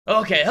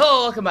Okay,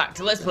 hello, welcome back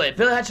to Let's Play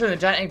Billy Hatcher and the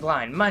Giant Egg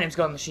Blind. My name's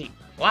Gordon the Sheep.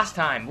 Last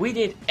time, we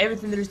did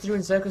everything there is to do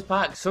in Circus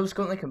Park,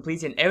 subsequently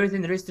completing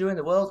everything there is to do in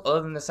the world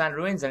other than the Sand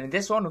Ruins, and in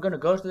this one, we're going to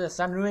go to the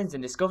Sand Ruins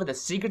and discover the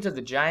secret of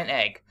the Giant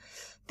Egg.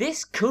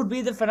 This could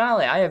be the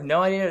finale, I have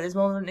no idea at this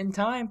moment in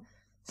time.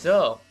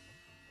 So,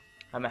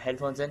 I have my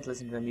headphones in to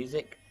listen to the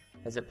music.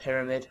 There's a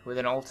pyramid with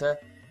an altar,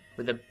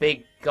 with a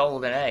big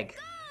golden egg.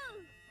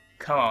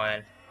 Come on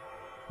then.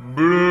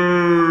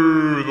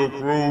 Brrrr, the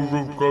crows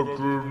have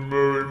captured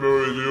Mary,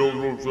 the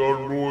elder of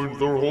Sand Ruins.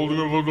 They're holding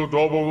it at the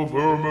top of the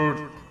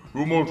pyramid.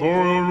 You must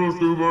hurry and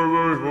rescue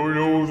Mary, who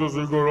knows the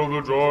secret of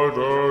the giant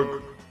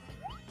egg.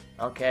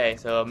 Okay,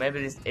 so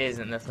maybe this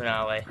isn't the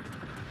finale.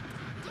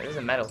 There is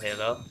a medal here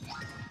though.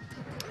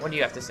 What do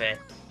you have to say?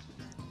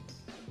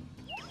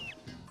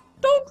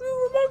 Don't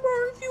you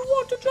remember, if you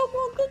want to jump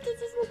long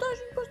distances, we'll dash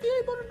and press the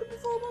A button to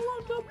perform a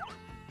long jump.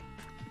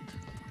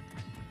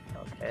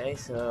 Okay,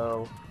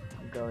 so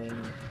I'm going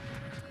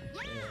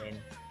in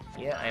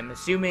here. I'm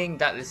assuming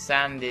that the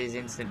sand is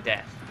instant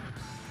death.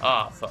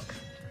 Oh, fuck.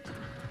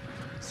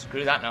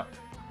 Screw that now.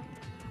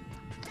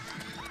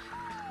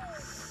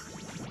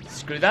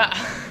 Screw that.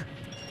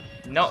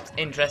 Not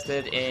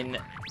interested in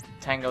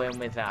tangling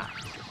with that.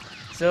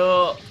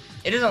 So,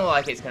 it doesn't look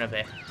like it's gonna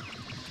be.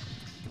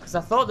 Because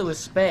I thought there was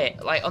space,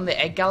 like on the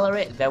egg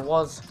gallery, there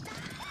was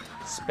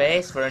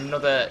space for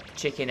another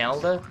chicken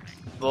elder,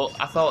 but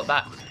I thought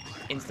that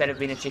instead of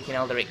being a chicken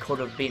elder, it could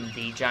have been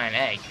the giant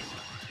egg.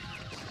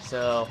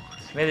 So,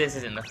 maybe this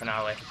isn't the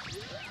finale.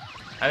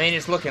 I mean,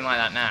 it's looking like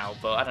that now,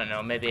 but I don't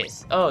know, maybe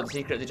it's, oh, the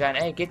secret of the giant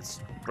egg, it's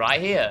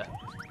right here.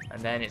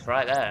 And then it's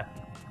right there.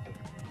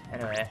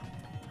 Anyway,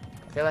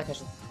 I feel like I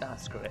should,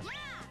 screw it.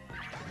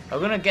 I'm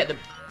gonna get the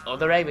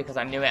other egg because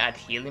I knew it had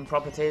healing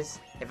properties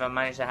if I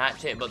managed to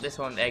hatch it, but this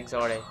one, the egg's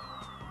already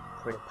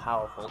pretty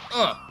powerful.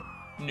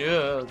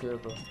 No, good.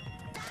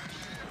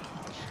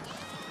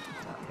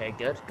 Okay,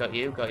 good. Got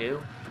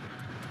you.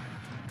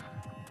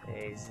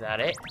 Is that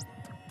it?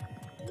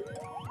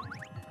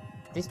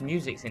 This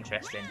music's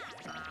interesting.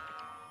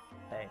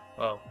 Hey,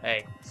 whoa,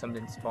 hey,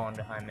 something spawned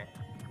behind me.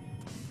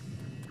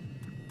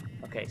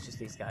 Okay, it's just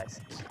these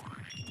guys.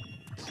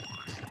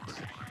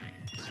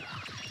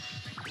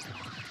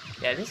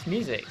 Yeah, this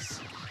music's...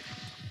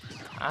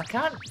 I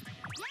can't...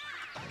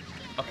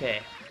 Okay,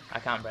 I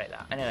can't break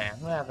that. Anyway,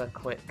 I'm gonna have a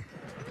quick...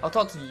 I'll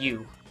talk to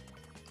you.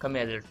 Come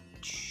here, little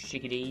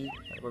chickadee.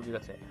 What have you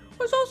got to say?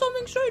 I saw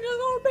something strange. I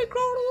saw a big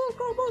crowd of little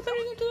crow both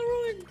heading into the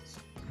ruins.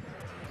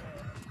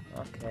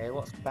 Okay,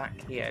 what's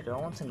back here? Do I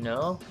want to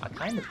know? I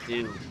kind of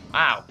do.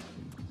 Ow!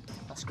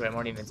 That's great, I'm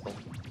already invincible.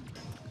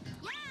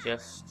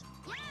 Just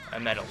a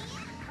medal.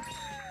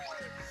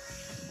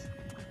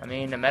 I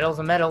mean, a medal's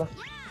a medal.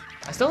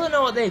 I still don't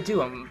know what they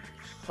do.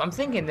 I'm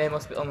thinking they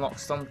must unlock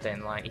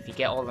something. Like, if you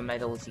get all the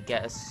medals, you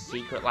get a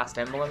secret last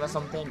emblem or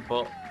something.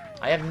 But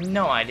I have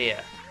no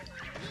idea.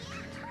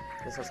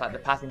 This looks like the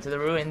path into the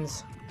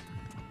ruins.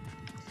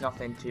 There's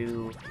nothing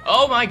to...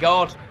 Oh my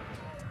god!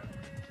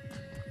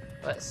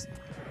 Let's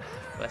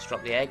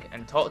drop the egg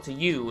and talk to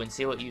you and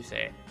see what you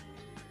say.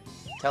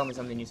 Tell me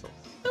something useful.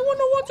 I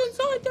wonder what's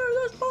inside there.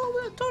 There's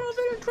probably a ton of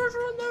hidden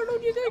treasure in there,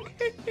 don't you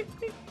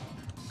think?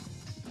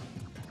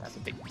 That's a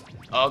big...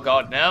 Oh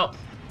god, no!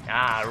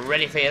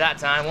 Ready for you that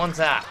time, one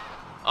tap!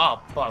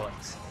 Oh,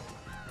 bollocks.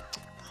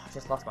 I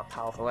just lost my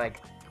powerful egg.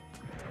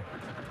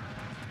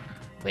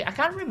 Wait, I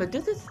can't remember,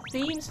 do the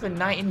themes for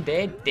night and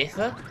day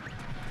differ?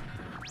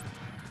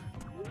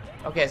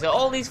 Okay, so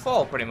all these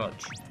fall pretty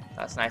much.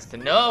 That's nice to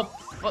know.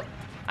 But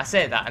I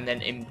say that and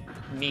then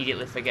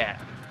immediately forget.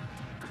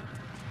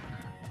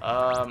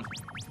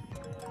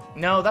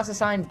 No, that's a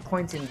sign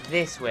pointing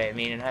this way,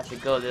 meaning I have to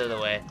go the other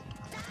way.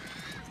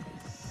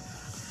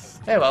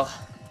 Very well.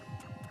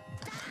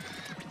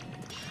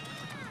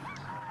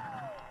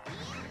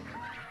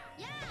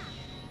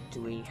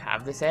 Do we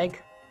have this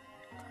egg?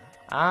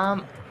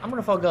 I'm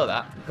gonna forego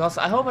that because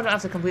I hope I don't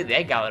have to complete the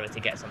egg gallery to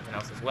get something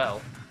else as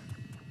well.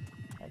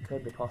 That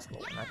could be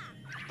possible, and I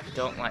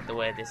don't like the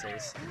way this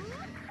is.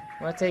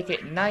 I'm gonna take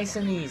it nice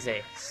and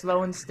easy.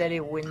 Slow and steady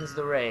wins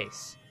the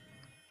race.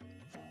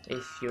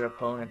 If your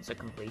opponent's a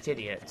complete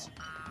idiot.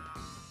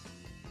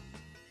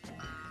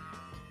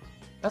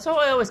 That's what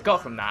I always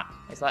got from that.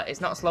 It's like,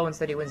 it's not slow and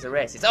steady wins the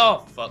race. It's,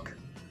 oh, fuck.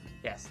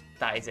 Yes,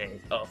 that is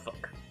it. Oh,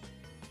 fuck.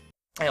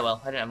 Oh,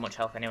 well, I didn't have much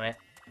health anyway.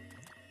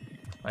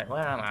 Wait,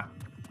 where am I?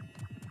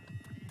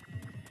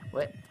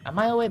 Wait, am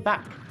I all the way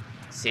back?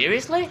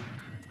 Seriously?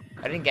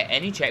 I didn't get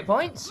any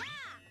checkpoints?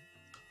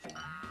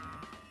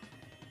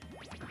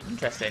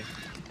 Interesting.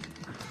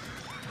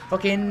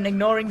 Fucking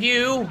ignoring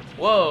you!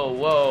 Whoa.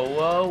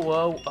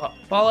 Oh,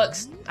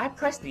 bollocks! I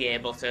pressed the A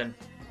button.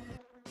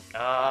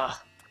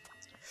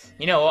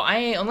 You know what,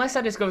 unless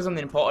I discover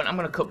something important, I'm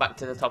going to cut back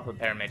to the top of the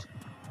pyramid.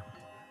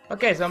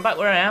 Okay, so I'm back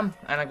where I am,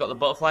 and I got the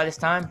butterfly this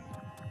time.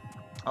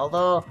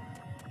 Although,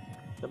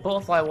 the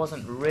butterfly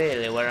wasn't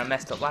really where I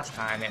messed up last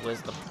time, it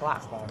was the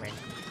platforming.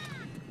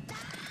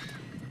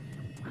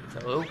 So,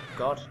 oh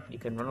god, you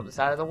can run up the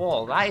side of the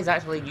wall. That is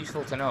actually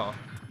useful to know.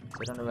 So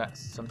I don't know if that's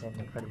something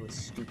incredibly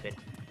stupid.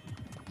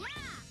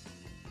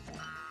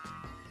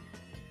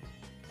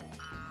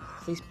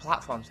 these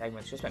platform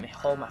segments just make me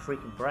hold my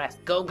freaking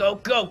breath. Go, go,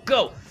 go,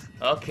 go!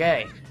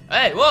 Okay.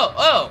 Hey, whoa,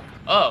 oh,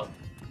 oh.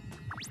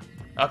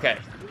 Okay.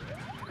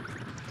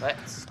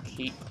 Let's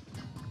keep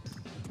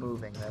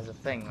moving. There's a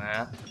thing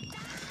there.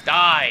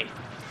 Die!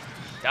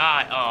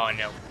 Die! Oh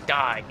no,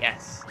 die,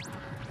 yes.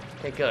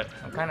 Okay, good.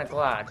 I'm kind of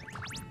glad.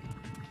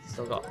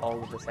 Still got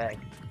hold of this egg.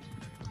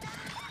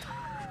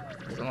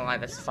 Doesn't look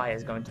like this fire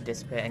is going to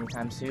dissipate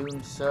anytime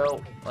soon,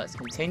 so let's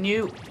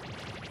continue.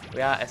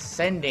 We are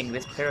ascending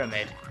this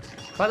pyramid.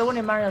 It's like the one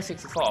in Mario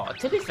 64.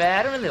 To be fair,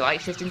 I don't really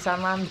like shifting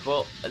sandlands,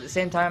 but at the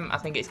same time, I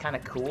think it's kind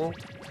of cool.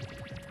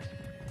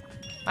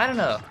 I don't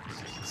know.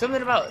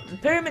 Something about... The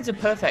pyramids are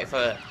perfect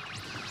for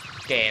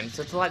games.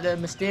 So it's like they're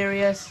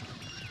mysterious,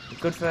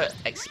 good for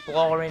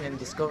exploring and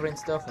discovering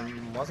stuff,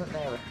 and wasn't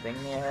there a thing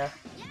near here?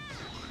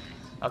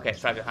 Okay,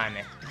 it's right behind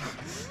me.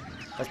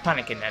 I was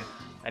panicking then.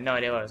 I had no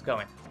idea where I was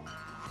going.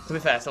 To be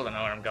fair, I still don't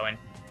know where I'm going,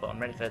 but I'm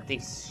ready for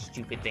these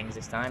stupid things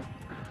this time.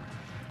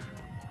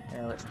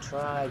 Now let's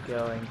try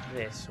going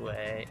this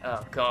way.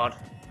 Oh god,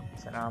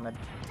 it's an armored.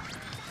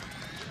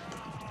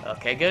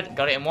 Okay, good.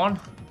 Got it in one.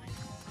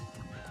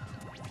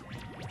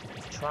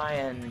 Let's try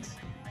and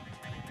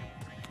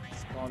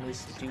spawn these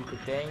stupid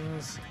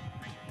things.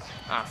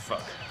 Ah,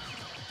 fuck.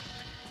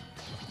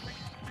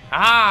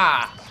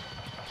 Ah!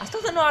 I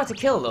still don't know how to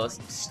kill those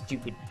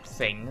stupid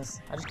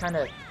things. I just kind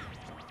of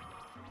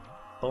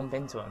bump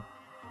into them.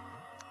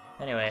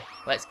 Anyway,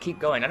 let's keep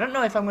going. I don't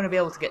know if I'm going to be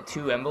able to get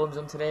 2 emblems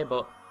on today,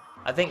 but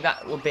I think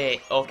that would be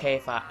okay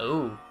if I...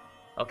 Ooh.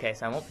 Okay,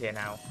 so I'm up here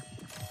now.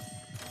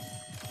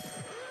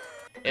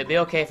 It'd be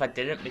okay if I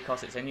didn't,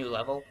 because it's a new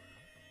level.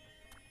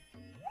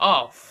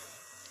 Oh,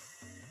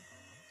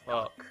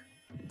 fuck.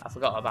 I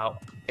forgot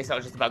about... It's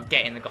not just about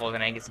getting the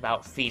golden egg, it's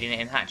about feeding it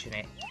and hatching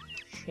it.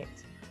 Shit.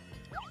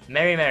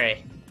 Merry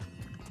Merry.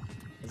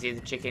 Is he the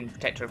chicken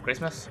protector of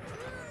Christmas?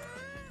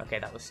 Okay,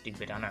 that was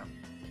stupid, I know.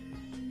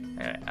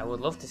 Anyway, I would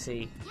love to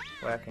see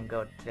where I can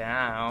go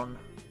down.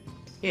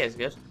 Here's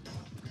good.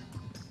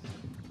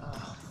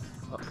 Oh,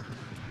 fuck.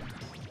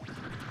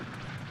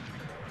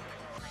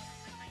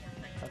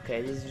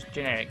 Okay, these are just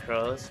generic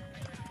crows.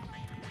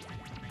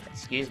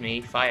 Excuse me,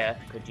 fire,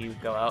 could you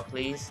go out,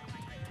 please?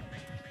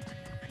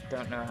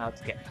 Don't know how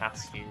to get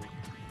past you.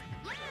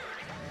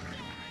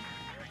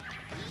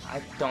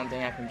 I don't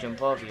think I can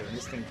jump over you, and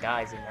this thing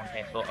dies in one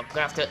hit, but I'm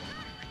gonna have to...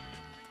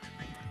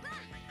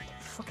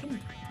 Fucking...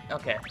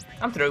 Okay,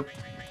 I'm through.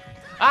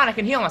 Ah, and I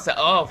can heal myself.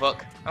 Oh,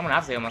 fuck. I'm gonna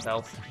have to heal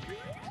myself.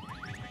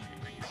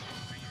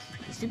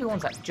 The stupid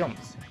ones that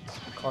jumped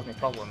cause me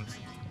problems.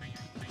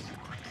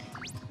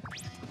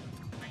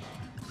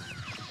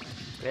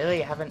 Really?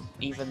 You haven't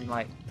even,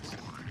 like...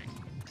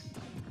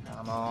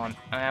 Come on.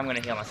 I am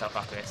gonna heal myself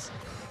after this.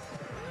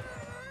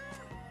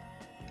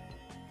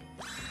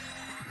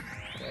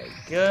 Very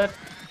good.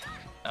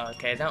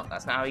 Okay, no,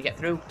 that's not how you get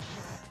through.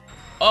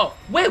 Oh,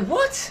 wait,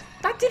 what?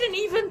 That didn't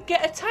even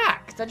get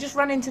attacked. I just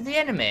ran into the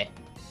enemy.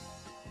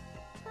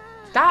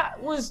 That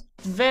was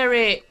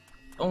very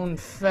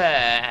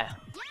unfair.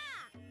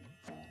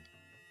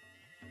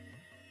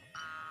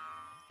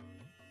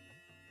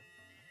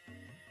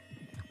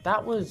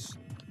 That was...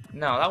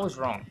 No, that was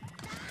wrong.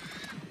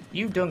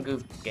 You done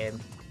goofed, game.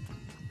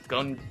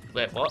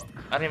 Wait, what?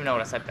 I don't even know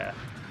what I said there.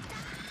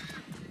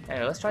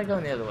 Anyway, let's try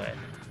going the other way.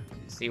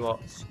 See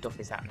what stuff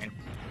is happening.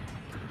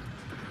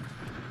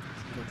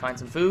 Can we find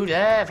some food?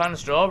 Yeah, I found a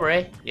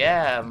strawberry.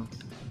 Yeah.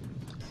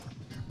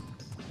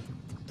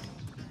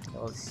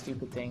 Oh, this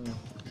stupid thing.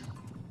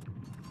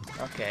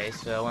 Okay,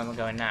 so where am I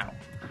going now?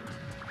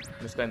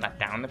 I'm just going back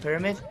down the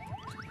pyramid?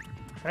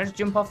 Can I just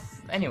jump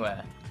off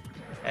anywhere?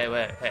 Hey,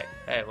 wait,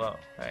 hey, whoa,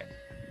 wait.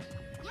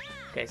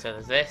 Okay, so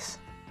there's this.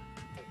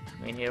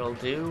 I mean, here will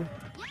do.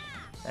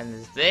 And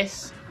there's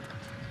this.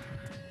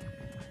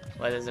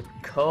 Where there's a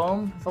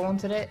comb, if I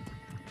wanted it.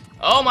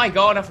 Oh my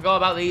god, I forgot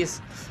about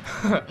these.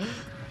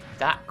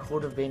 That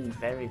could have been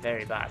very,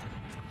 very bad.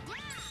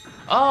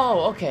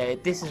 Oh, okay,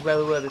 this is where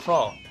we were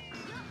before.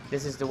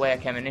 This is the way I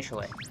came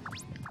initially.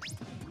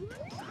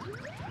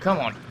 Come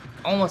on,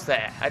 almost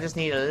there. I just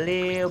need a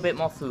little bit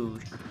more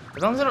food.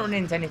 As long as I don't run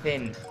into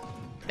anything.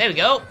 There we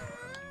go.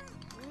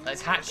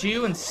 Let's hatch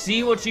you and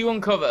see what you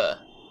uncover.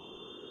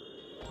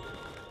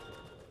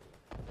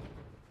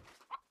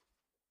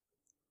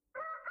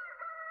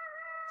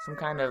 Some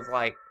kind of,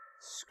 like,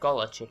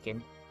 scholar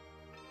chicken.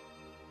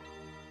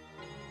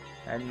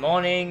 And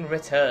morning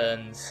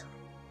returns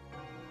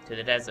to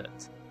the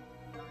desert.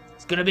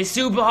 It's gonna be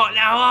super hot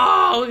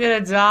now! Oh, we're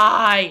gonna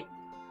die!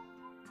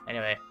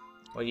 Anyway,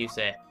 what do you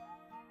say?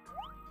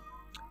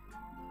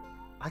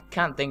 I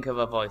can't think of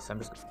a voice, I'm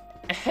just...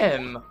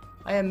 Ahem!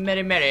 I am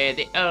Merry Merry,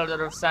 the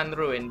Elder of Sand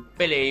Ruin.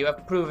 Billy, you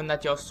have proven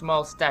that your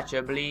small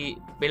stature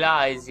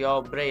belies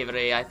your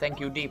bravery. I thank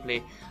you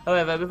deeply.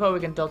 However, before we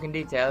can talk in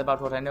detail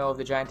about what I know of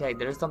the giant egg,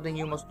 there is something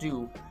you must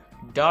do.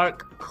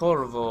 Dark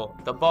Corvo,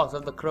 the boss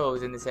of the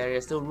crows in this area,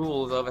 still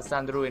rules over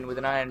Sand Ruin with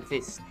an iron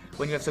fist.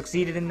 When you have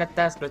succeeded in that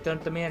task, return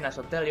to me and I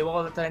shall tell you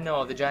all that I know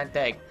of the giant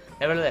egg.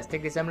 Nevertheless,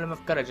 take this emblem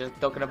of courage as a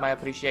token of my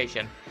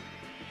appreciation.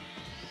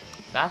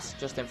 That's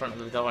just in front of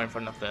the door, in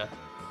front of the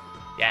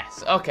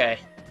Yes, okay.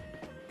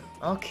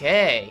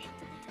 Okay.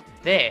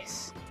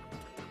 This.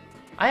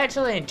 I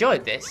actually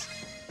enjoyed this.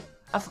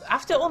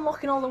 After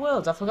unlocking all the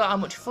worlds, I forgot how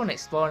much fun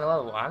exploring a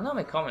level was. I know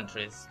my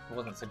commentaries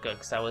wasn't so good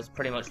because I was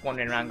pretty much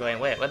wandering around going,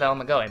 wait, where the hell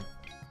am I going?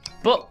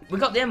 But we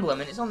got the emblem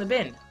and it's on the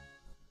bin.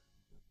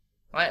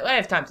 Right, I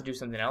have time to do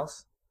something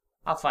else.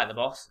 I'll fight the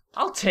boss.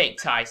 I'll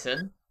take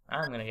Tyson.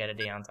 I'm going to get a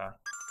D, aren't I?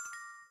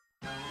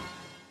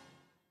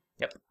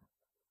 Yep.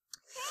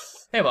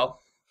 Hey,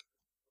 well.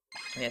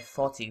 We have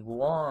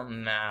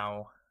 41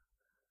 now.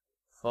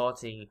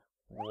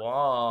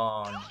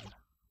 41.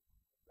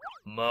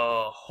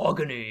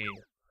 Mahogany.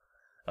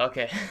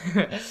 Okay.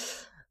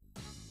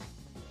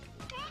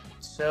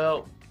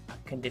 So, I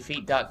can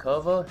defeat Dark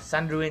Corvo.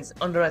 Sand Ruins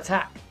under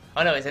attack.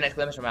 Oh no, it's an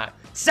exclamation mark.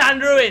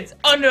 Sand Ruins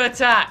under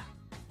attack!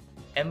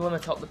 Emblem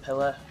atop the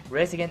pillar.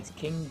 Race against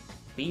King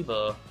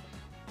Bebo.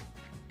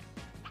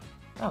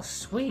 Oh,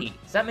 sweet.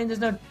 Does that mean there's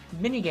no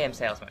minigame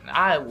salesman?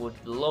 I would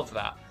love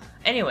that.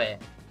 Anyway,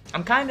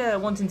 I'm kind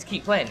of wanting to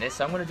keep playing this,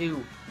 so I'm going to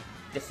do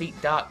defeat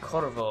Dark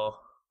Corvo.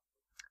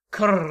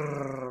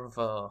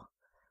 Corvo.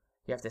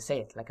 You have to say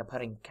it like a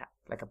purring cat.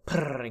 Like a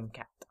purring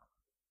cat.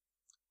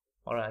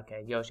 Alright,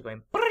 okay. Yoshi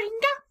going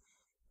purringa.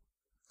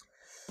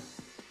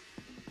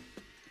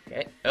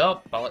 Okay.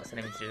 Oh, bollocks. I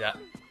didn't mean to do that.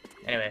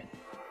 Anyway.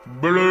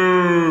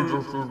 Believe,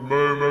 just as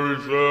Mary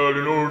said,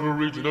 in order to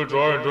reach the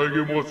giant egg,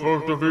 you must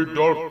first defeat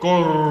Dark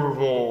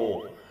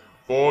Corvo.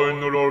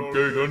 Find the Dark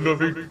Gate and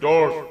defeat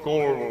Dark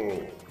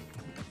Corvo.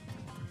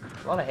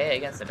 A lot of hate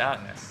against the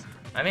darkness.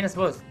 I mean, I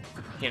suppose,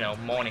 you know,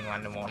 Morning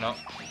Land and whatnot.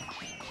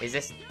 Is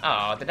this...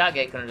 Oh, the Dark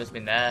Gate could have just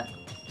been there.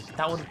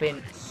 That would have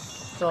been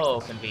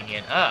so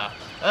convenient.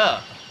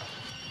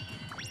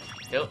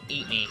 Don't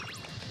eat me.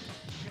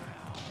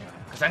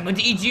 Because I'm going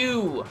to eat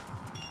you!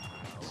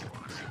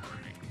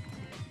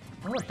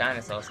 I wonder what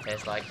dinosaurs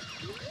taste like.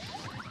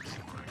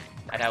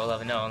 I doubt we'll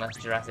ever know unless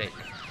Jurassic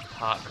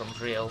Park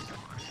comes real.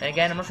 And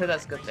again, I'm not sure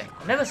that's a good thing.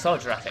 I never saw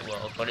Jurassic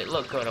World, but it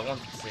looked good. I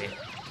wanted to see it.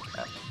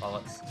 Oh,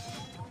 bollocks.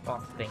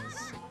 What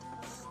things?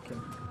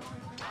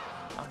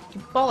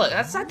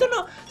 Bollocks. I don't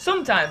know.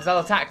 Sometimes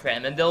I'll attack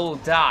them and they'll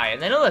die,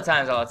 and then other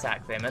times I'll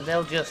attack them and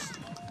they'll just...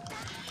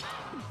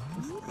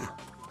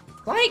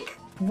 Like,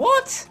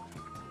 what?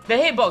 The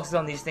hitboxes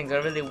on these things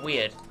are really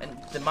weird.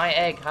 And my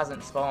egg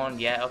hasn't spawned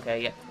yet.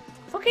 Okay, yeah.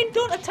 Fucking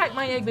don't attack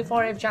my egg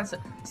before I have a chance to...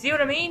 See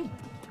what I mean?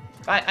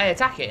 I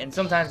attack it and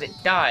sometimes it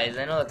dies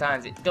and other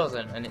times it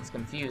doesn't and it's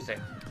confusing.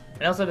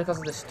 And also because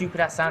of the stupid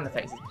ass sound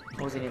effects, it's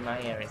buzzing in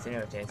my ear. It's an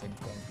irritating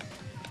thing.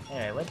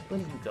 Anyway, where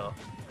did you go?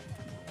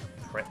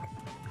 Prick.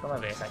 Come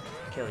over here so I can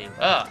kill you.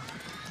 Ah!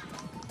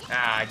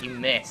 Ah, you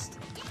missed.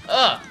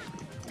 Ah!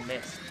 You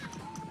missed.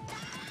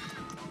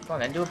 Come on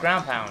then, do a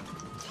ground pound.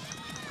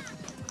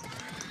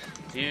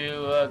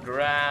 Do a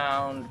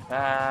ground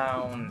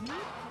pound.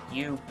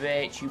 You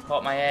bitch, you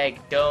popped my egg.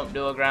 Don't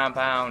do a ground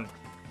pound.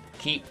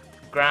 Keep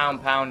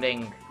ground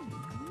pounding.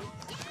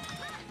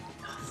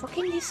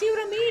 Fucking, you see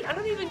what I mean? I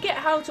don't even get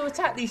how to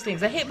attack these things.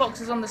 The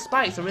hitboxes on the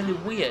spikes are really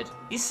weird.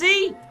 You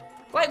see?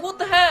 Like, what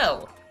the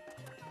hell?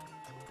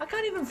 I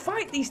can't even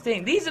fight these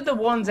things. These are the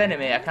ones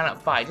enemy I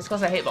cannot fight. Just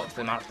because I hitbox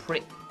them are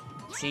pretty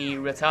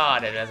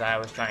retarded, as I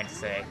was trying to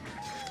say.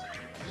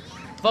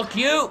 Fuck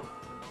you!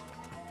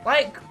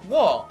 Like,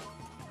 what?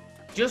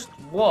 Just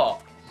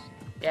what?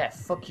 Yeah,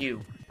 fuck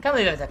you. Can't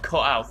believe I had to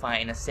cut out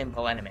fighting a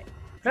simple enemy.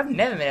 But I've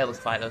never been able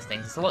to fight those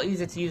things. It's a lot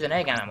easier to use an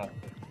egg animal.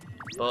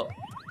 But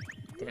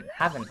I didn't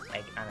have an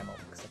egg animal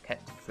because I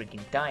kept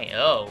freaking dying.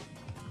 Oh.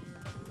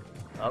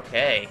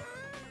 Okay.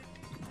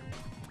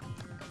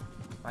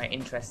 My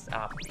interests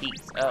are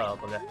peaked. Oh,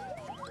 bugger.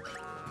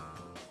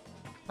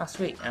 Oh,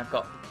 sweet. And I've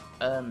got,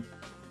 oh,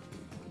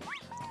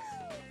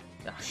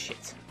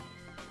 shit.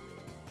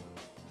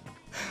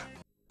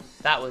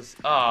 That was...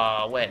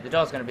 Oh, wait. The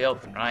door's going to be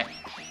open, right?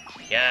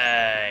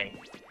 Yay.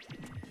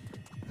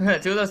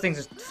 Two of those things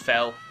just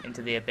fell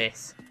into the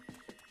abyss.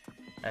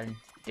 And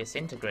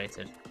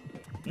disintegrated.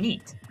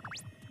 Neat.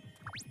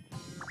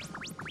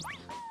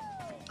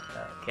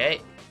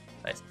 Okay.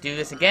 Let's do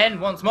this again,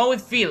 once more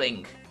with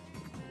feeling.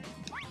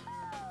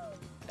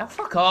 Oh,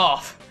 fuck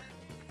off.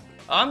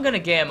 Oh, I'm gonna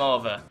game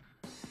over.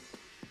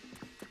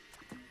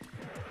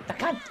 I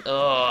can't...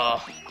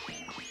 Oh.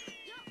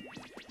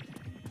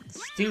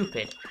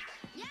 Stupid.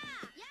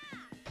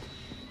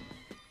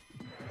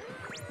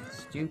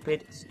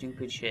 Stupid,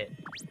 stupid shit.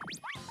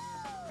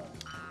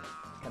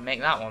 Can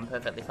make that one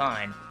perfectly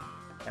fine.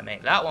 Can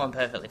make that one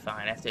perfectly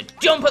fine. I have to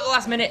jump at the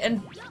last minute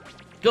and...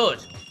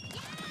 Good.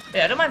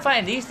 Yeah, I don't mind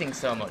fighting these things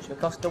so much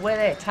because the way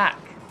they attack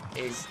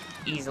is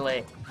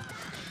easily...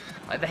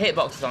 Like, the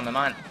hitboxes on them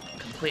aren't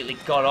completely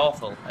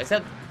god-awful.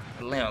 Except,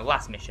 you know,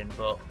 last mission,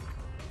 but...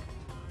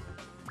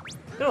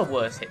 There are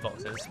worse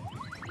hitboxes.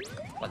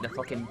 Like the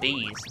fucking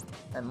bees.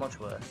 They're much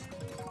worse.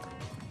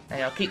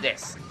 Hey, I'll keep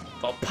this.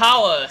 For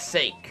power's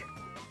sake!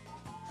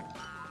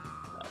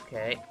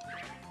 Okay.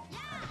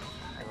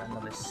 I land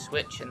on this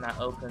switch and that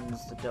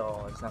opens the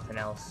door. There's nothing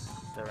else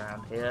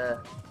around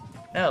here.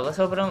 No, let's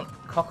hope I don't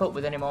cock up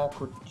with any more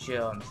awkward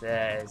jumps.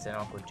 There's an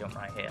awkward jump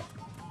right here.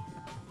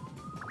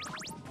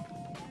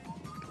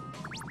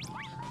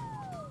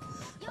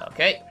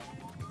 Okay.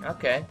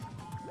 Okay.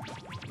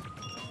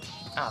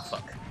 Ah,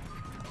 fuck.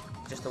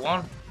 Just the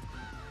one.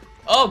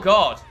 Oh,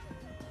 God!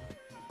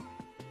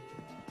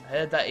 I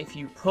heard that if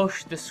you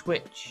push the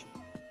switch,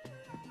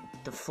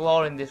 the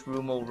floor in this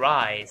room will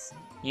rise.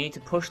 You need to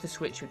push the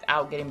switch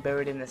without getting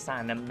buried in the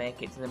sand and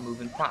make it to the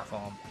moving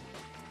platform.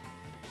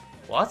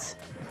 What?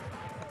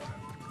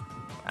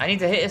 I need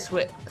to hit a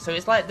switch. So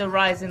it's like the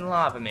rising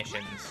lava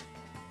missions.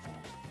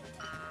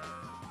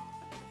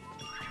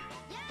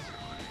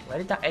 Where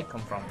did that egg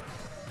come from?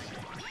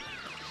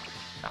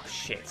 Oh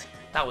shit.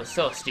 That was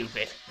so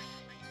stupid.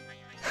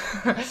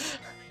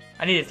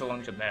 I needed to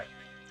long jump there.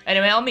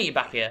 Anyway, I'll meet you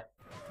back here.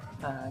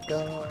 I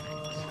got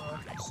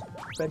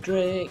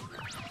Purrrrring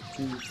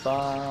to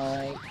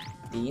fight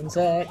the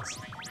insects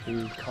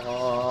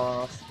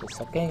because they're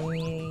so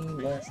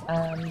gameless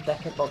and the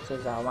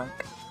hitboxes are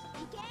wank.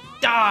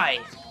 Die!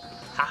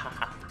 Ha ha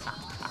ha ha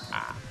ha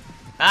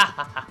ha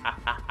ha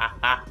ha ha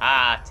ha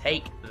ha.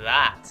 Take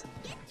that.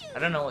 I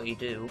don't know what you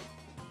do.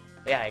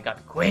 But yeah, I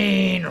got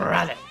Queen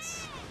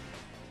Rabbits.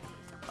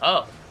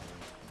 Oh.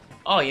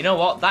 Oh, you know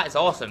what? That is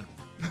awesome.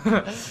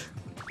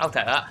 I'll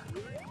take that.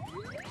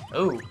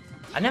 Oh,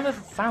 I never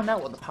found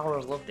out what the power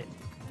of love did.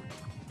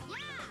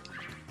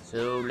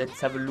 So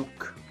let's have a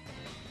look.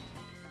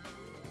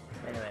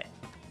 Anyway.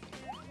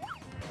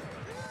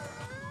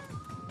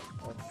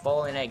 We're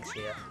falling eggs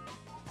here.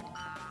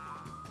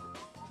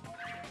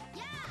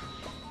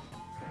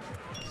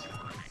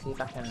 See if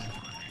I can...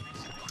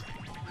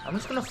 I'm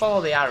just gonna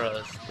follow the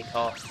arrows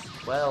because,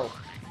 well,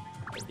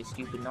 it'd be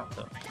stupid not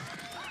to.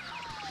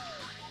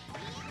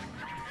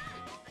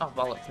 Oh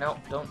bollocks! No,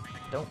 don't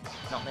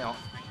knock me off.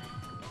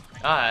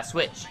 Ah, a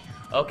switch.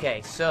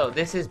 Okay, so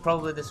this is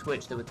probably the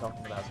switch that we're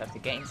talking about. So I have to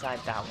get inside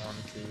that one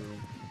to.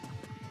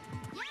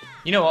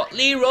 You know what,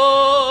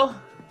 Leroy?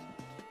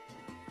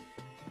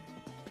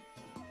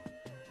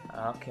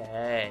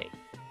 Okay.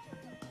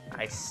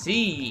 I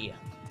see.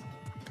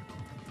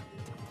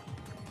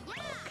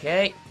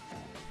 Okay.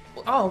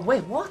 Oh,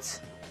 wait, what?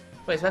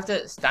 Wait, so I have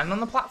to stand on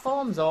the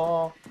platforms,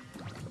 or...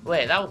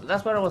 Wait,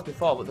 that's where I was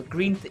before, but the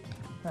green thing...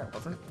 No, it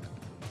wasn't.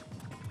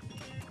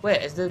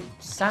 Wait, has the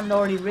sand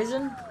already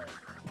risen?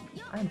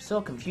 I am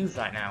so confused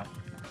right now.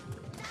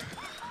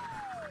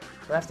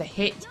 So I have to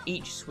hit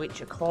each switch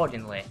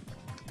accordingly.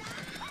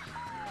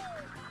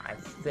 I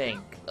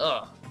think.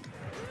 Ugh.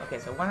 Okay,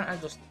 so why don't I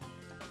just...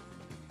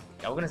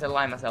 I was going to say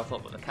line myself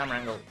up, but the camera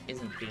angle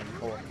isn't being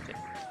coordinated.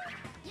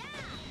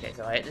 Okay,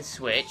 so I hit the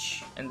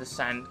switch, and the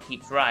sand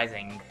keeps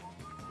rising.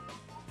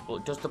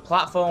 But does the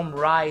platform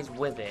rise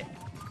with it?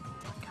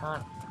 I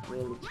can't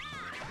really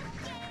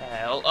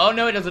tell. Oh,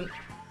 no, it doesn't.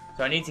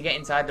 So I need to get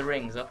inside the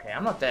rings. Okay,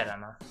 I'm not dead,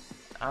 am I?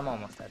 I'm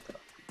almost dead, though.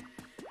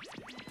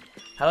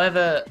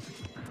 However,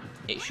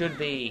 it should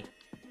be,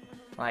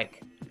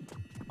 like,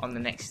 on the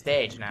next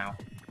stage now.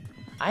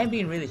 I am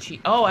being really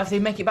cheap. Oh, I have to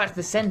make it back to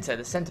the center.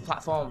 The center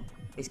platform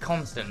is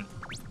constant.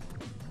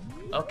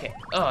 Okay.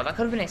 Oh, that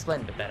could have been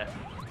explained a bit better.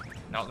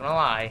 Not gonna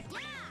lie.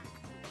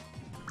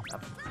 I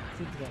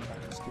keep getting back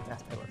to stupid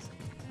ass pillars.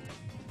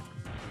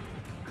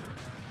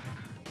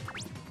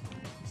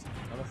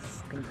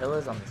 Motherfucking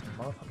pillars on this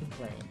motherfucking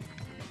plane.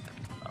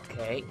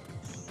 Okay.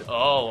 So,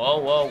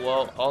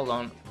 whoa. Hold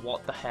on.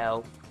 What the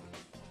hell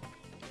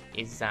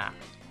is that?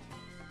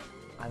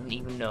 I don't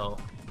even know.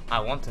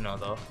 I want to know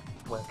though.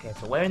 Well, okay,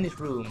 so we're in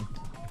this room.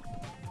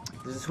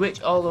 There's a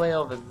switch all the way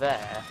over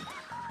there,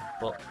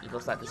 but it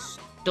looks like there's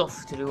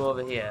stuff to do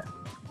over here.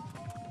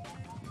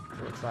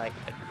 Looks like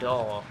a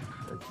door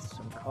with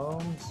some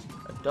columns.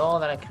 A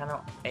door that I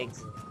cannot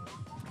exit.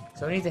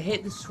 So I need to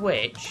hit the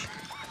switch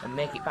and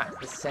make it back to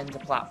the center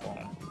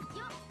platform.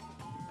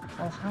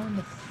 Well, how in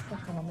the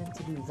fuck am I meant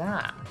to do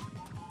that?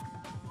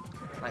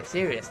 Like,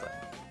 seriously.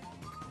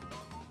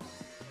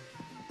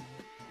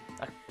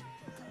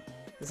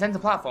 The center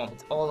platform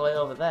is all the way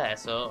over there,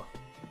 so...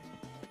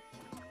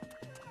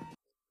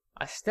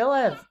 I still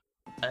have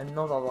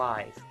another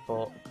life,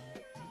 but...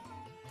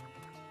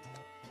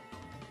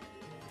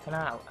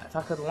 If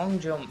I could long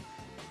jump...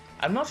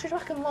 I'm not sure if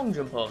I can long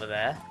jump over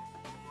there.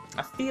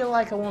 I feel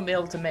like I won't be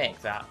able to make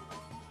that.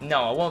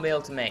 No, I won't be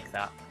able to make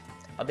that.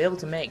 I'll be able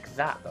to make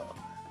that though.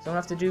 So I'm going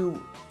to have to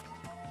do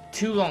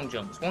 2 long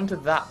jumps. One to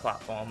that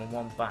platform and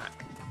one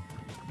back.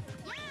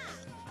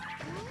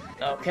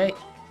 Okay.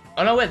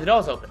 Oh no, wait, the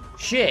door's open.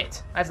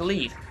 Shit! I have to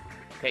leave.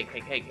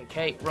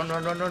 Okay. Run.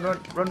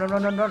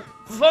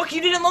 Fuck,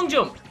 you didn't long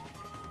jump!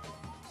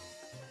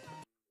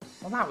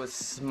 Well, that was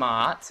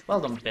smart.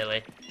 Well done,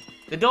 Billy.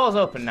 The door's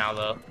open now,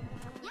 though.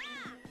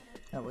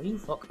 Oh, will you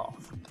fuck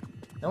off?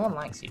 No one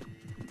likes you.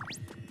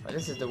 But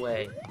this is the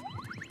way.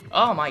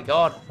 Oh my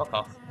god, fuck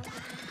off.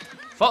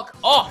 Fuck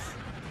off!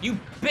 You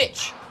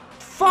bitch!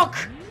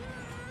 Fuck!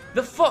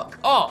 The fuck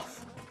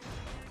off!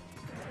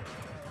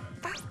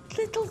 That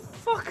little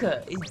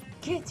fucker is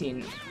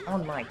getting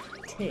on my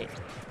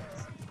tits.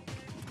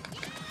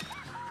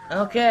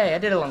 Okay, I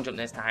did a long jump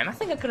this time. I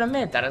think I could have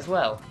made that as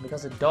well,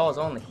 because the door's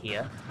only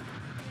here.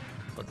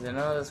 But there's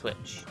another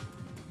switch.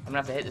 I'm gonna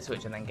have to hit the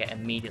switch and then get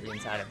immediately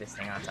inside of this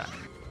thing, aren't I?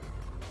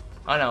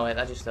 Oh no, wait,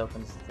 that just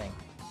opens the thing.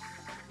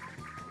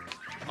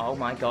 Oh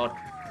my god.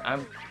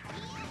 I'm...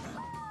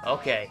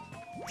 Okay.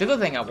 It's a good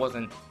thing I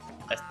wasn't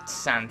a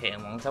sand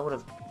hitting one, because I would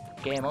have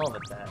game over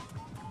there.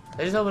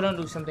 I just hope I don't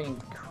do something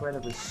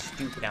incredibly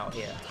stupid out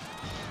here.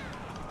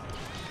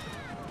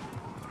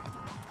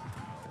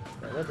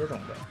 Where did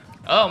one go?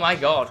 Oh my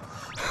god.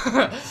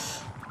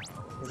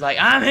 He's like,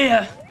 I'm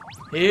here!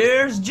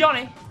 Here's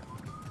Johnny!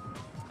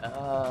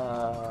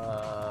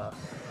 I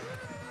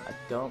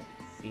don't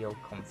feel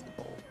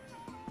comfortable.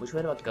 Which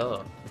way do I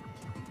go?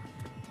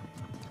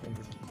 There's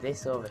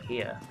this over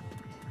here.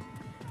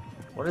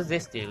 What does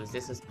this do? Is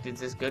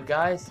this good,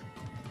 guys?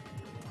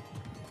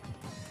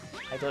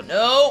 I don't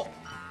know!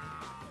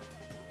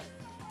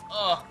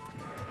 Oh!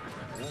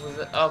 What was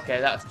it? Okay,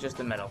 that's just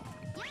the middle.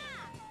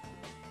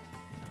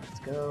 Let's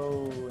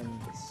go and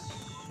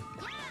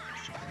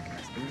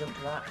spin jump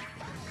to that.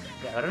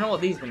 Yeah, I don't know what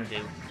these are gonna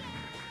do.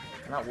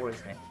 And that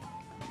worries me.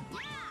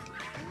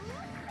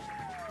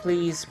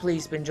 Please,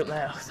 please spin jump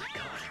there. Oh, thank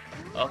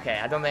God. Okay,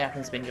 I don't think I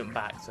can spin jump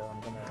back, so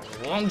I'm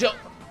gonna long jump.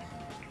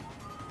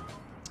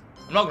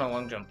 I'm not gonna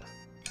long jump.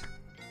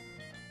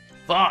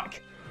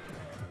 Fuck!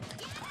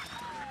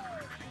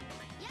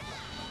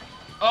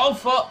 Oh,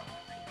 fuck!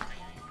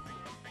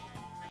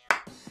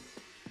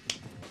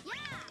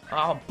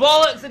 Oh,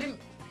 bollocks! I didn't...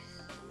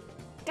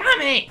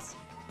 Damn it!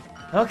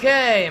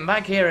 Okay, I'm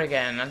back here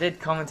again. I did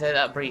commentate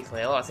that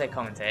briefly. Well, I say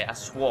commentate, I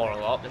swore a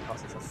lot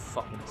because it's a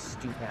fucking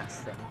stupid ass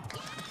thing.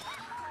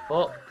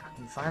 But I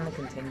can finally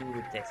continue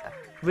with this. I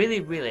really,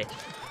 really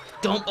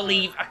don't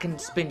believe I can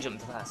spin jump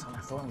to that, so I'm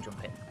gonna have to long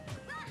jump it.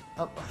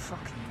 Oh,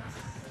 fucking...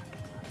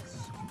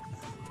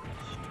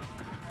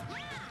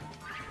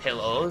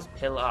 Pillows,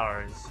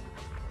 pillars,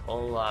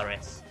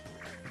 Polaris.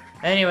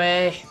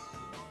 Anyway,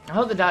 I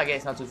hope the dark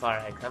gate's not too far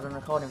ahead, because I've been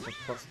recording for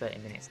plus 30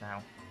 minutes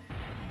now.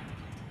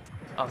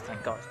 Oh,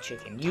 thank God, it's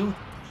chicken. You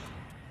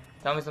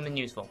tell me something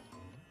useful.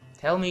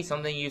 Tell me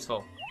something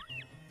useful.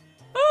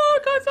 Oh,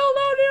 I fell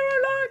down here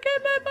and I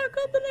came back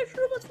up the next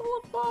room is full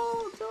of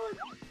fog.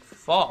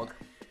 Fog?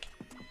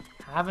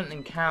 I haven't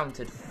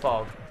encountered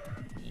fog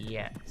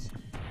yet.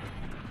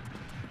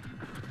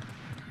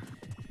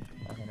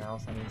 Nothing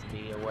else I need to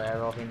be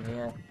aware of in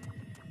here.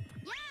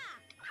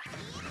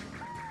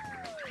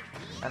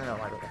 I don't know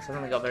why, but I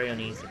suddenly got very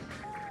uneasy.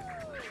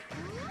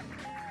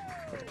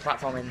 But the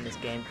platform in this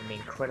game can be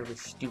incredibly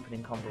stupid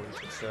and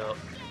convoluted, so...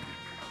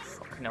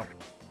 Fuck, no.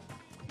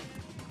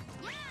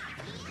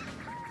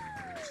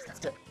 Just have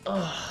to...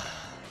 Ugh.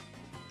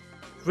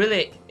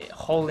 Really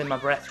holding my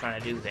breath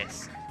trying to do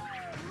this.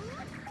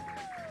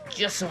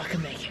 Just so I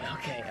can make it,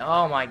 okay.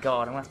 Oh my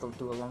god, I'm gonna have to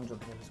do a long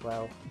jump here as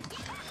well.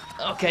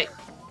 Okay.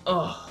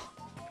 Oh.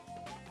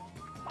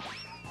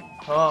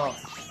 Oh,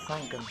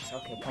 thank goodness.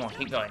 Okay, come on,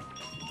 keep going.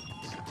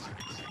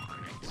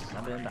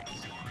 I'm doing that.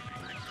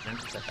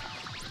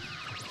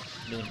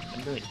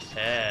 I'm doing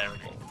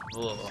terrible.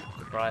 Oh,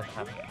 surprised I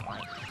haven't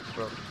like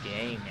broke the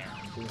game now.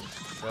 I'm doing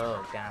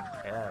so damn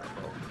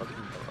terrible. Fuck you,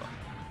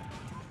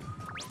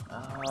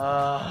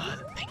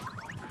 the pink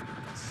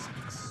one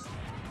sucks.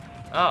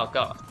 Oh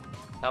god.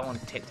 That one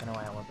tipped in a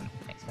way I wasn't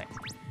expecting.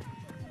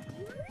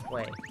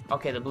 Wait.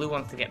 Okay, the blue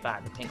one's to get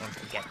back, the pink one's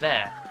to get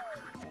there.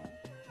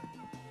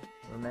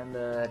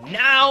 Remember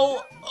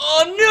now!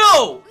 Oh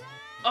no!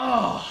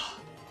 Oh!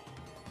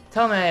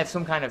 Tell me I have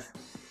some kind of...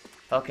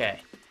 Okay.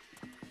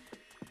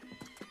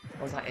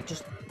 I was like,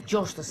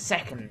 just a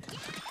second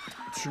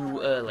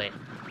too early.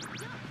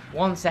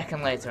 1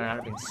 second later and I'd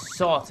have been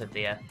sorted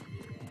there.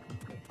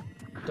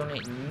 Done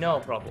it, no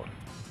problem.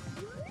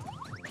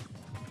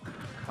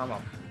 Come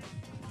on.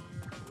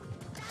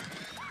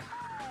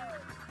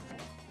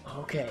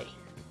 Okay.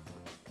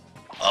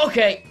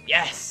 Okay,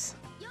 yes!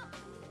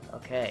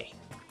 Okay.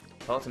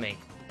 Talk to me.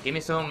 Give me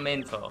some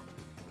info.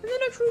 In the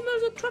next room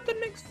there's a trap that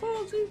makes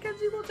fog so you can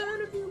see what's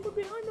ahead of you, but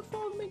behind the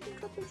fog making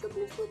trap there should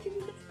be a switch. If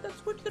you lift that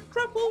switch, the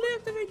trap will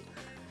deactivate.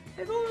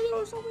 If only there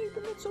was something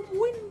to make some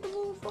wind to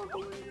blow the fog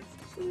away.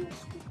 See a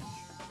switch.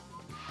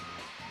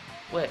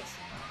 Wait.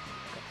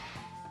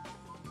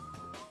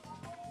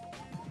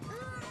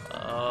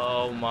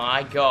 Oh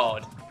my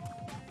god.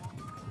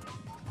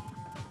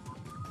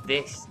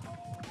 This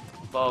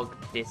fog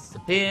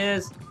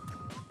disappears.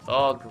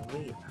 Fog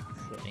really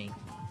shit me.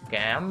 Okay,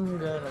 I'm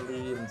gonna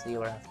leave and see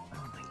where I have to...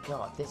 Oh my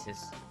god, this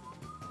is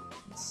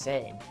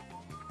insane.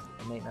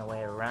 I make my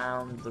way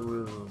around the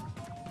room.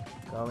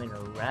 Going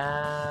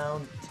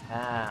around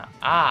town.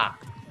 Ah!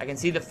 I can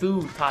see the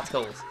food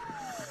particles.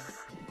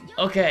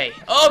 Okay.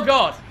 Oh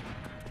god!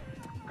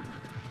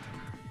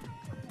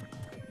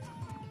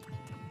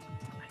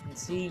 I can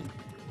see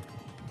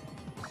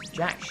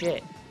jack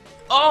shit.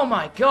 Oh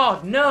my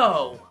god,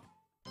 no!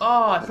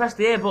 Oh, I pressed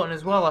the A button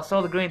as well. I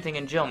saw the green thing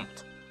and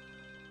jumped.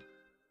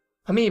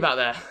 I'm me back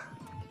there.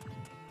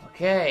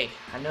 Okay,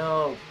 I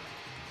know.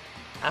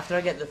 After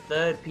I get the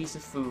third piece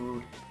of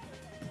food...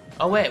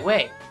 Oh, wait.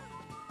 Wait,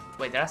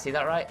 did I see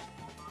that right?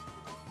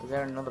 Is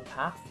there another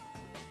path?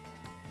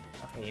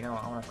 Okay, you know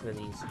what? I want to clear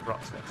these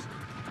rocks first.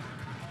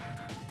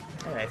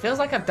 Anyway, it feels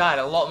like I've died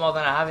a lot more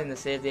than I have in the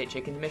Save the 8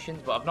 Chickens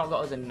missions, but I've not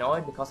got as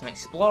annoyed because I'm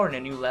exploring a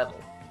new level.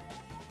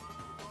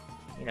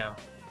 You know,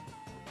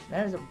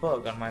 There's a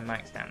bug on my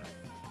mic stand.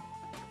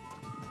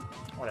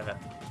 Whatever.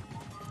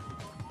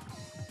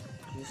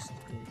 Just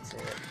need to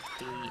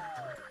eat.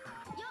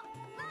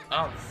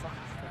 Oh, fuck. I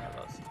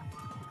forgot those.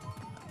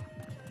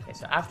 Okay,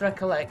 so after I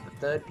collect the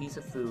third piece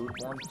of food,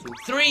 1, 2,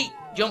 3,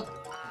 jump.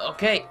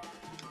 Okay.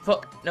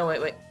 Fuck. No, wait.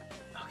 Okay.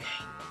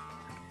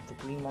 The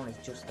green one is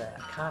just there.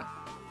 I can't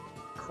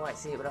quite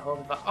see it, but I hope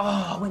if I...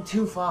 Oh, I went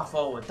too far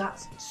forward.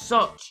 That's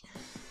such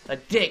a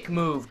dick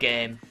move,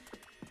 game.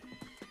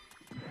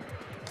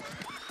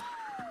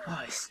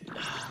 Oh,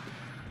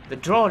 the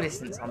draw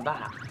distance on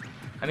that.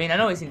 I mean, I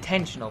know it's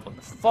intentional, but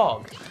the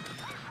fog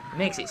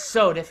makes it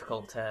so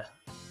difficult to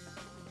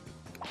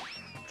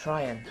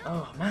try and...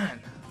 Oh, man.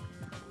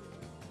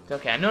 It's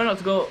okay, I know not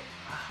to go...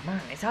 Oh,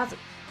 man, it's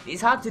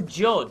hard to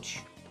judge.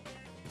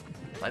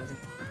 Like, the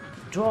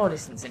draw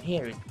distance in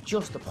here is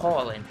just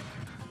appalling.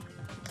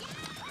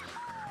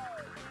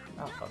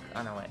 Oh, fuck.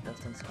 Oh, no, wait. Those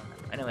things come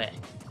out. Anyway,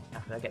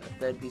 after I get the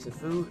third piece of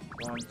food,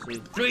 1,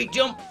 2, 3,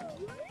 jump!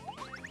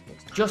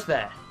 It's just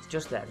there. It's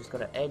just there. Just got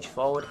to edge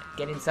forward,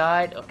 get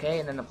inside. Okay,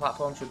 and then the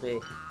platform should be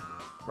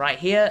right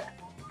here.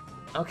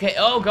 Okay.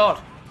 Oh,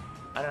 God.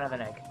 I don't have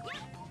an egg.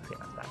 Okay,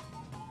 that's bad.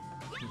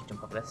 Just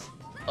jump off this.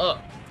 Oh,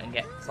 and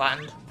get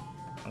flattened.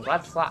 I'm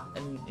glad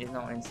flattened is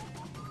not instant.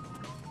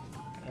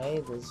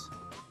 Okay, there's...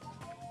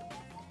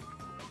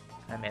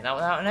 Can I make that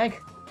without an egg?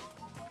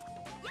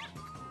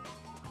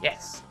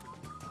 Yes.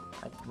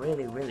 I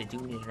really, really do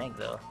need an egg,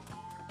 though.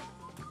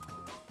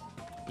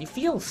 You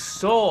feel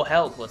so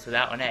helpless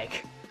without an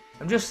egg.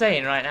 I'm just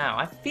saying right now,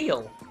 I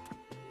feel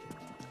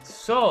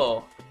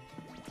so...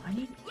 I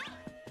need...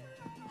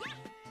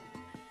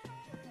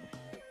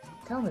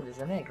 Tell me there's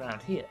an egg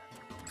around here.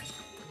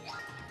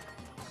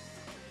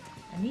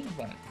 I need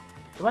one.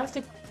 Do I have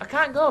to... I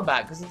can't go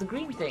back because of the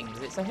green things.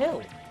 It's a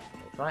hill.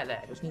 It's right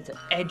there. I just need to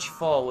edge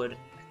forward a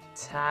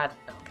tad.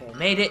 Okay,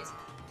 made it.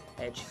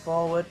 Edge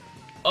forward.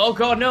 Oh,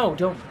 God, no!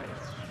 Don't...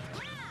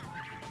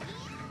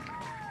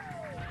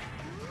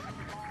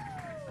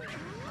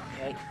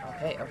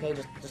 Okay,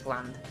 just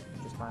land.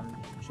 Just land.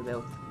 Should be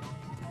able to...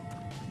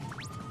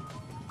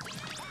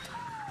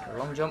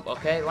 Long jump,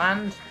 okay,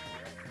 land.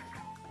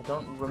 I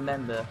don't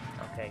remember.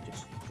 Okay,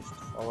 just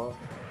follow.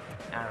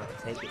 Arrow,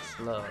 take it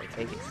slow,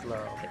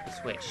 hit the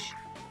switch.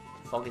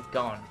 Fog is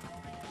gone.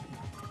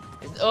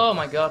 Oh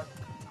my god.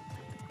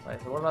 Wait,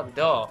 so what about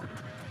the door?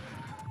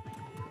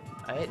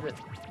 I hit the...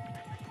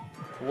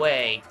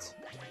 Wait.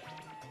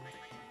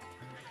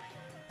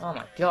 Oh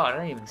my god, I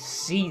don't even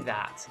see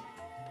that.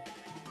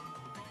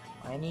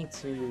 I need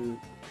to...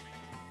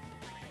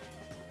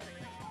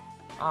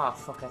 Ah,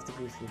 fuck, I have to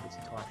go through this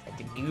twice. I have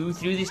to go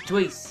through this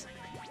twice.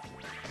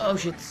 Oh,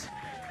 shit.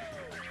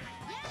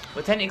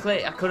 Well,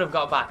 technically, I could have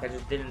got back. I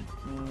just didn't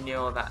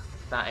know that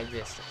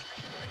existed.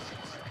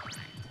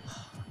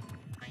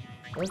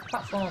 Those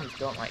platforms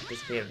don't, like,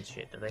 disappear and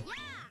shit, do they?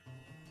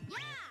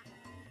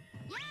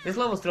 This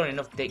level's throwing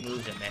enough dick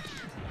moves at me.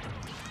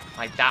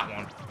 Like that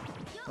one.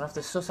 I'll have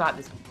to suss out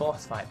this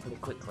boss fight pretty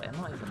quickly. I'm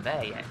not even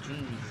there yet.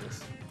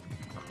 Jesus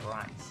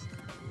Christ.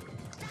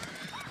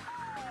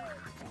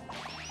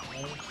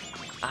 Okay.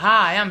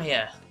 Aha, I am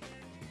here.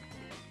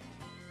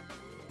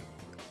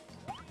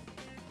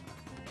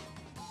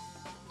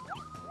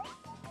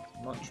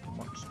 Much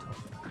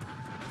tougher.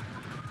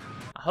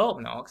 I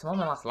hope not, because I'm on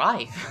my last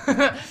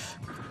life.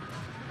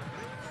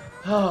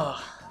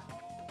 Oh.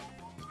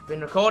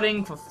 Been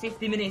recording for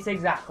 50 minutes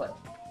exactly.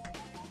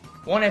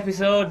 One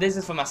episode, this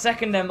is for my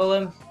second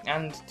emblem,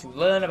 and to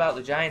learn about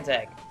the giant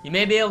egg. You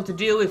may be able to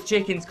deal with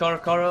chickens,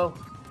 Korokoro,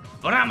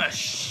 but I'm a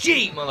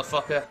sheep,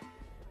 motherfucker!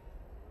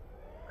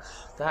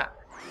 That...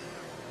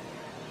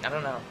 I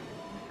don't know.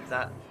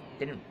 That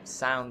didn't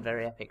sound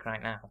very epic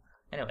right now.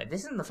 Anyway,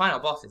 this isn't the final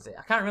boss, is it?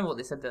 I can't remember what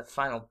they said the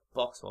final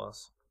boss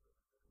was.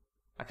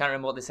 I can't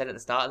remember what they said at the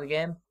start of the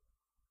game.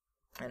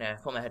 Anyway,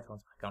 put my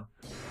headphones back on.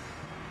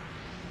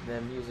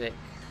 The music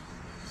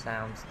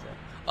sounds...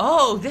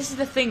 Oh, this is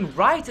the thing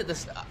right at the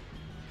start.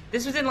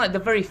 This was in like the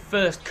very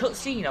first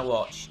cutscene I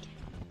watched.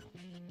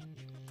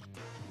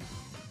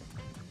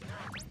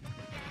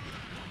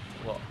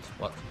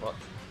 What?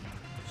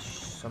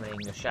 Summoning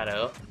the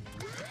shadow.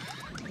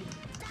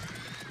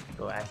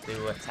 Do I have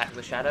to attack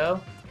the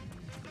shadow?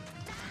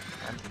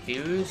 I'm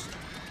confused.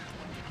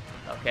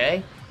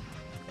 Okay.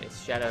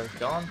 Its shadow's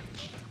gone.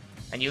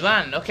 And you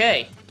land,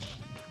 okay.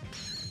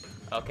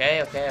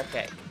 Okay.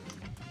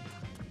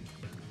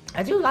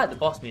 I do like the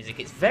boss music,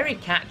 it's very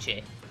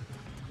catchy.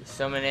 The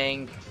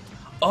summoning.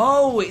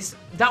 Oh,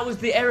 that was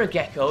the Error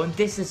Gecko, and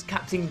this is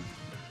Captain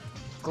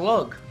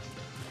Glug.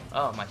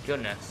 Oh my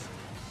goodness.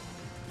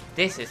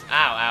 This is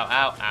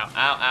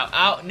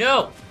ow.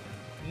 No!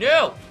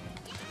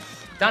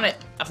 Damn it,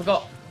 I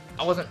forgot.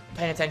 I wasn't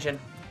paying attention.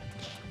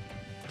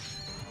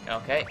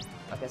 Okay,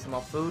 I'll get some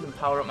more food and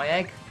power up my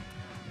egg.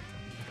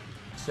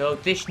 So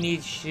this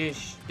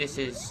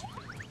is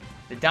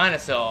the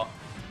dinosaur.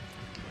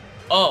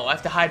 Oh, I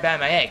have to hide behind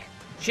my egg.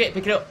 Shit,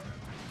 pick it up.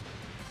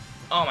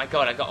 Oh my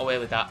god, I got away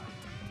with that.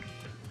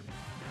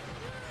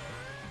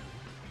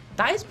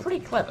 That is pretty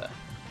clever.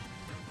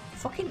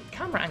 Fucking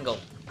camera angle.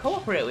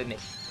 cooperate with me,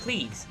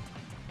 please.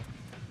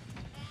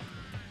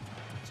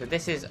 So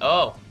this is,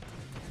 oh.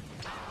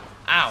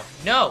 Ow,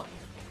 no.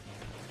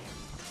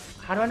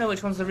 How do I know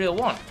which one's the real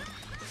one?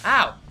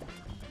 Ow.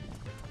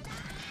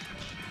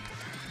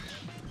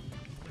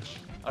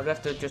 I'd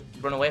have to just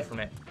run away from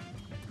it.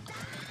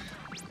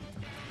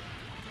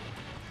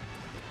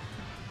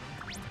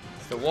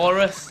 The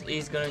walrus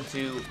is going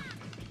to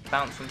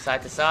bounce from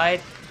side to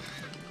side.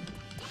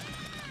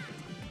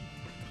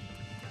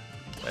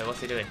 Wait, what's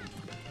he doing?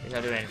 He's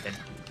not doing anything.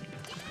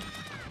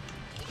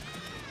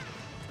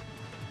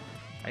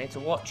 I need to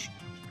watch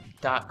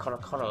Dark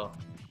Korokoro.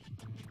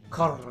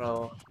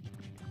 Kororo.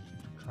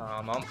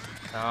 Come on,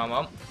 come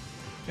on. You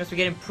must be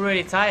getting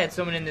pretty tired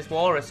summoning this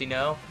walrus, you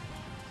know.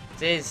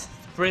 It is.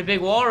 It's a pretty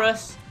big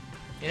walrus,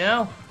 you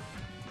know.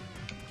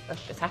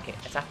 Attack it,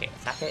 attack it,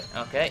 attack it.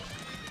 Okay.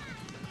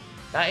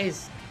 That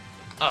is...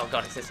 Oh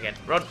god, it's this again.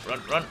 Run,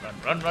 run, run, run,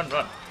 run, run,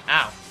 run.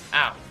 Ow,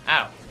 ow,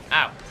 ow,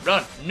 ow.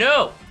 Run.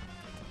 No!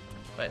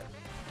 Wait.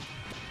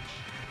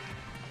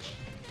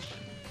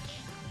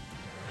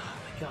 Oh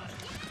my god.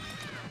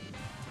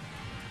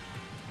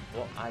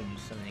 What are you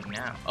summoning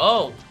now?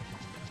 Oh!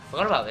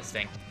 Forgot about this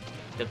thing.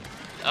 The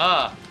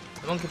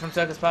monkey from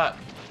Circus Park.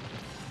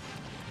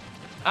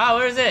 Ah,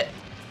 where is it?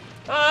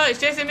 Oh, it's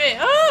chasing me!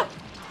 Ah!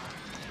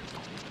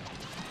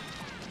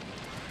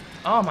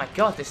 Oh my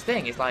god, this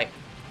thing is like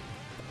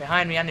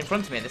behind me and in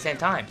front of me at the same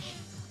time.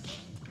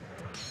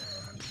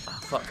 Oh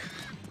fuck.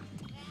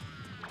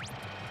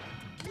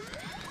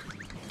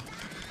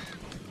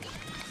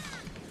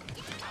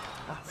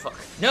 Oh fuck.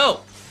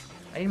 No!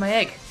 I need my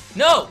egg.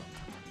 No!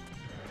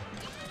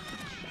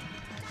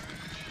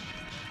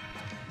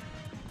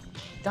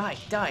 Die,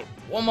 die.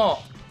 One more.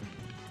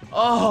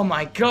 Oh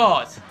my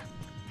god.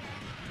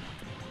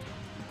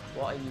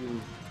 What are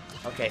you?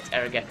 Okay, it's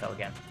Eragekko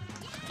again.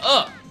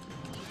 Ugh!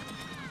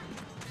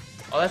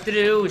 All I have to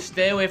do is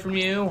stay away from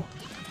you.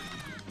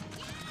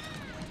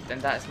 Then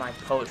that's my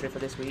poetry for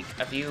this week.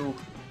 Have you...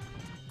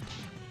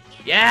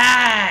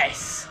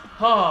 Yes!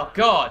 Oh,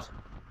 God.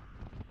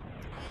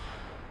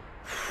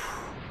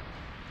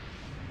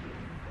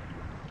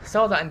 I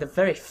saw that in the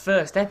very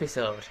first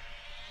episode.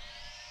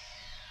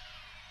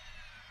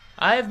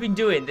 I have been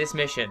doing this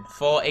mission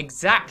for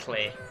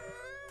exactly...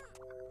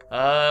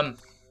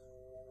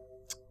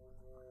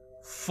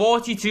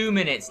 42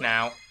 minutes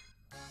now.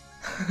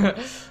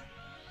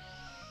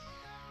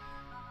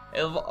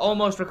 It'll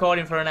almost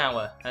recording for an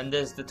hour, and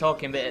there's the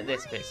talking bit at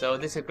this bit. So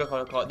this is going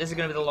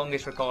to be the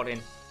longest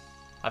recording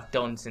I've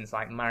done since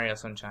like Mario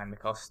Sunshine,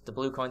 because the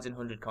blue coins and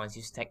 100 coins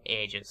used to take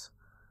ages.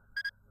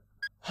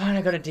 And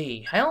I got a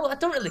D. I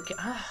don't really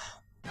care.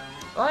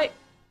 Like,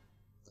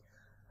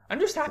 I'm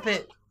just happy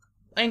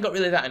I ain't got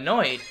really that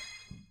annoyed,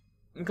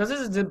 because this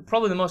is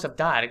probably the most I've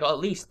died. I got at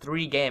least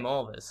 3 game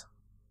overs.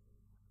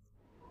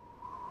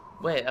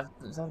 Wait,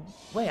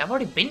 I've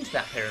already been to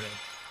that pyramid.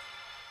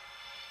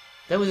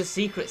 There was a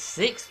secret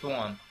 6th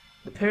one.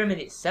 The pyramid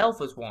itself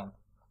was one.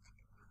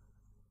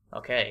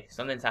 Okay,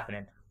 something's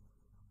happening.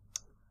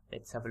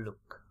 Let's have a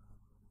look.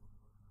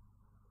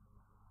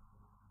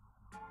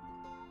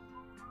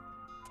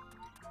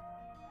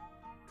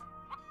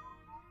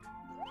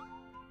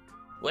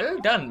 Well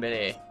done,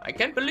 Billy. I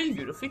can't believe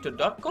you defeated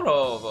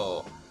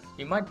Dokorovo.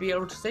 You might be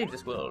able to save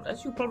this world.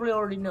 As you probably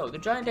already know, the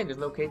giant egg is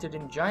located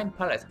in Giant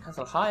Palace, a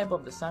castle high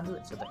above the sand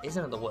ruins, so there is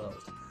another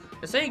world.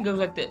 The saying goes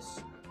like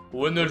this.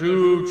 When the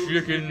 2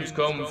 chickens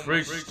come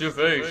face to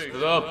face,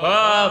 the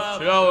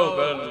path shall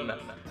open.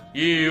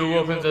 Ye who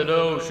open the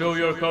door, show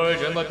your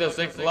courage, and like the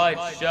 6th light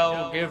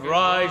shall give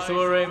rise to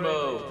a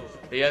rainbow.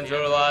 The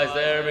answer lies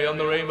there beyond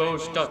the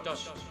rainbow's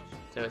touch.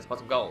 So it's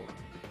pot of gold.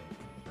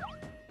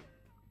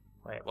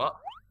 Wait, what?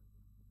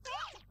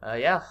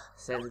 Yeah,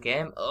 save the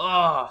game.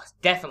 Oh,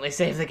 definitely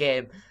save the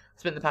game. I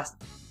spent the past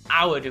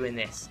hour doing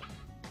this.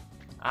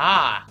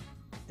 Ah,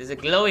 there's a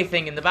glowy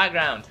thing in the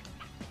background.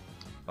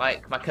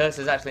 Like, my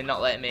cursor's actually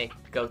not letting me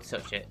go to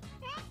touch it.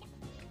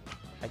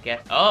 I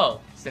guess.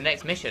 Oh, it's the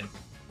next mission.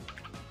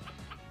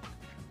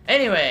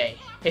 Anyway,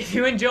 if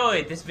you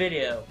enjoyed this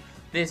video,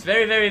 this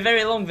very, very,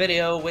 very long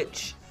video,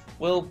 which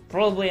will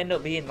probably end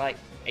up being like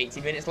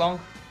 80 minutes long,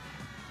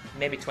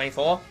 maybe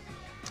 24,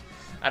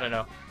 I don't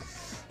know,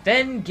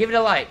 then give it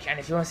a like, and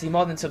if you want to see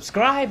more than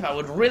subscribe, I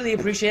would really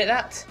appreciate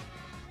that,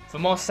 for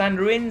more sand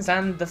ruins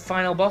and the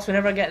final boss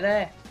whenever I get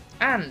there.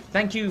 And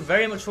thank you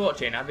very much for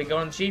watching. I've been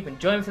Going on the Sheep, and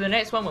join me for the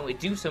next one when we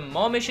do some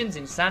more missions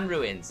in sand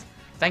ruins.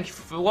 Thank you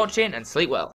for watching, and sleep well.